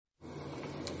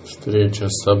Встреча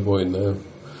с собой, да.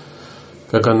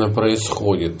 Как она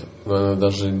происходит? Она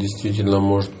даже действительно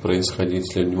может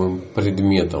происходить с любым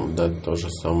предметом, да, то же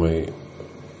самое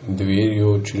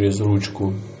дверью через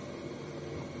ручку,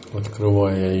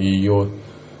 открывая ее,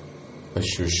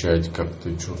 ощущать, как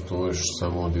ты чувствуешь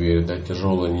саму дверь, да,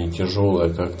 тяжелая, не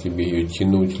тяжелая, как тебе ее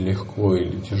тянуть, легко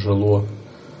или тяжело,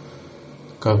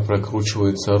 как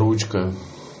прокручивается ручка.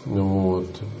 Вот,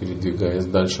 передвигаясь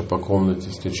дальше по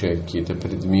комнате, встречая какие-то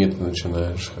предметы,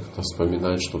 начинаешь как-то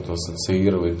вспоминать, что-то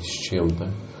ассоциировать с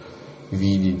чем-то,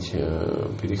 видеть,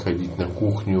 переходить на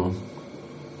кухню,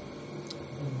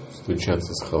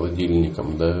 встречаться с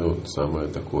холодильником, да, вот самое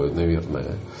такое,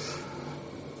 наверное,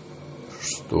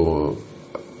 что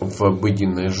в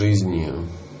обыденной жизни,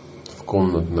 в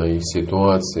комнатной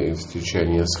ситуации,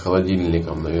 встречание с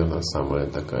холодильником, наверное, самая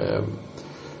такая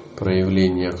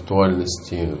проявление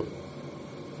актуальности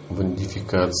в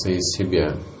идентификации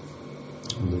себя.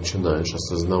 Начинаешь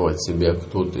осознавать себя,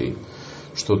 кто ты,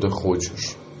 что ты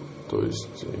хочешь. То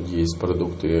есть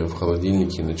продукты в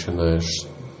холодильнике, начинаешь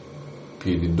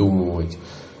передумывать,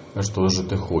 а что же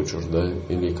ты хочешь, да?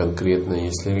 Или конкретно,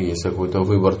 если есть какой-то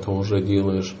выбор, то уже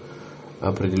делаешь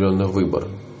определенный выбор.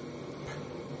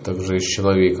 Также и с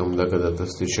человеком, да, когда ты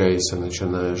встречаешься,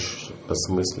 начинаешь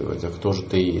осмысливать, а кто же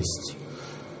ты есть.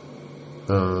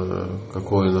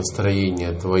 Какое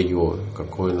настроение твое,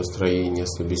 какое настроение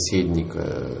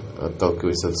собеседника.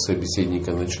 Отталкиваясь от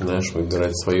собеседника, начинаешь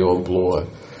выбирать свое амплуа,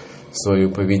 свое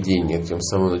поведение, тем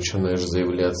самым начинаешь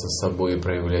заявляться собой и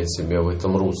проявлять себя в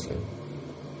этом русле.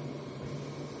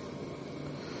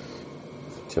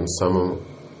 Тем самым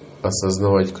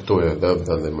осознавать, кто я, да, в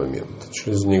данный момент.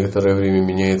 Через некоторое время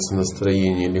меняется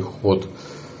настроение или ход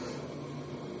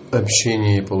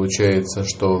общения, и получается,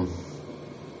 что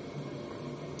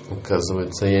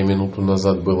оказывается, я минуту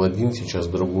назад был один, сейчас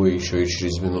другой, еще и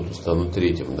через минуту стану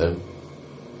третьим, да?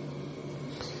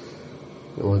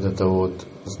 Вот это вот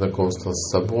знакомство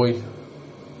с собой,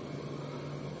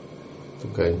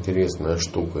 такая интересная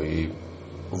штука, и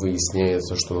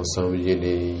выясняется, что на самом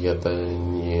деле я-то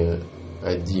не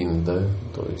один, да?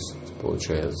 То есть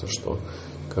получается, что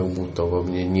как будто во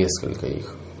мне несколько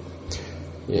их.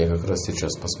 Я как раз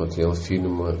сейчас посмотрел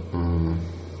фильм,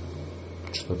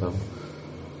 что там,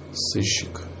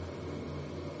 сыщик,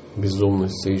 безумный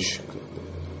сыщик,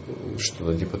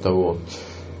 что-то типа того.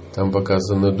 Там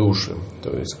показаны души,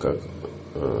 то есть как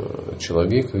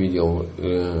человек видел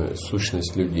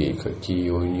сущность людей, какие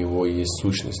у него есть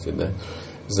сущности, да,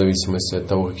 в зависимости от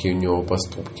того, какие у него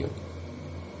поступки.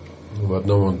 В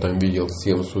одном он там видел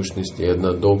 7 сущностей,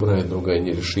 одна добрая, другая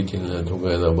нерешительная,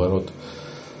 другая наоборот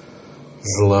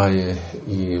злая,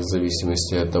 и в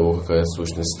зависимости от того, какая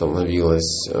сущность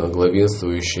становилась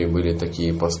главенствующей, были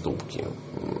такие поступки.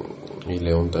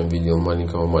 Или он там видел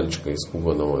маленького мальчика,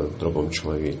 испуганного в другом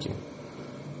человеке.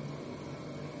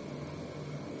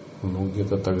 Ну,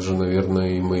 где-то так же, наверное,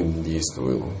 и мы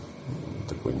действуем.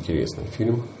 Такой интересный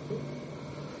фильм.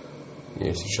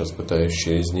 Я сейчас пытаюсь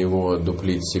через него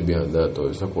отдуплить себя, да, то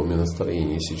есть в каком я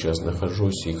настроении сейчас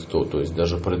нахожусь и кто. То есть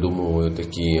даже придумываю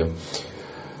такие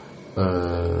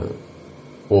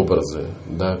образы,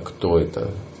 да, кто это,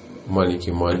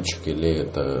 маленький мальчик, или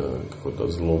это какой-то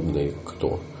злобный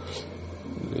кто,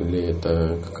 или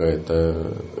это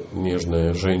какая-то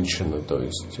нежная женщина. То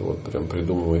есть вот прям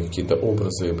придумываю какие-то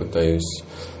образы и пытаюсь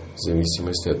в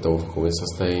зависимости от того, в каком я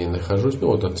состоянии нахожусь. Ну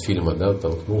вот от фильма, да,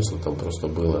 толкнулся, там просто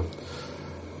было,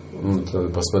 надо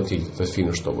посмотреть этот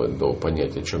фильм, чтобы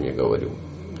понять, о чем я говорю.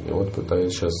 И вот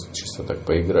пытаюсь сейчас чисто так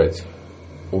поиграть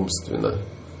умственно